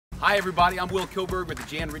Hi everybody, I'm Will Koberg with the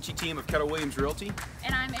Jan Ritchie team of Keller Williams Realty.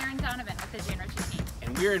 And I'm Erin Donovan with the Jan Ritchie team.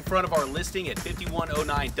 And we're in front of our listing at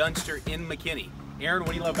 5109 Dunster in McKinney. Erin,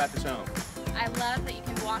 what do you love about this home? I love that you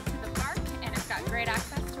can walk to the park and it's got great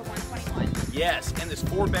access to 121. Yes, and this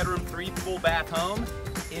 4-bedroom, 3 full bath home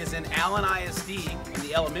is in Allen ISD, and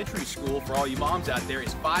the elementary school for all you moms out there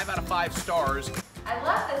is 5 out of 5 stars. I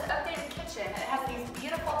love this updated kitchen. It has these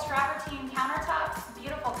beautiful travertine countertops,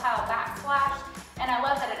 beautiful tile backsplash, and I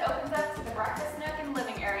love that it opens up to the breakfast nook and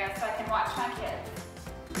living area so I can watch my kids.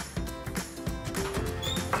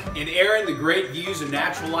 And Erin, the great views and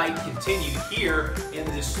natural light continue here in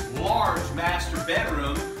this large master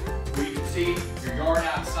bedroom where you can see your yard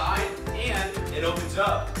outside and it opens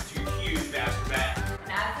up to your huge master bath.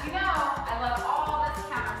 And as you know, I love all this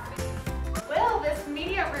counter space. Will, this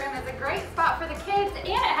media room is a great spot for the kids and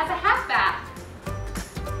it has a half bath.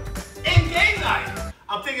 And game night!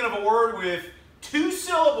 I'm thinking of a word with 2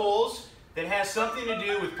 syllables that has something to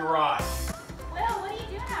do with garage. Will, what are you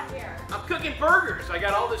doing out here? I'm cooking burgers. I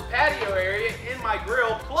got all this patio area in my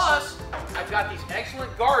grill, plus I've got these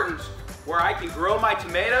excellent gardens where I can grow my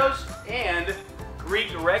tomatoes and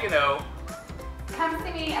Greek oregano. Come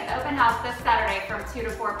see me at the open house this Saturday from 2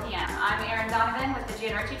 to 4 p.m. I'm Erin Donovan with the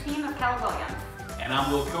Jan Ritchie team of Keller Williams. And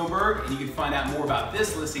I'm Will Koberg, and you can find out more about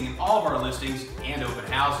this listing and all of our listings and open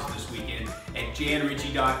houses this weekend at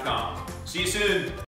janritchie.com. See you soon.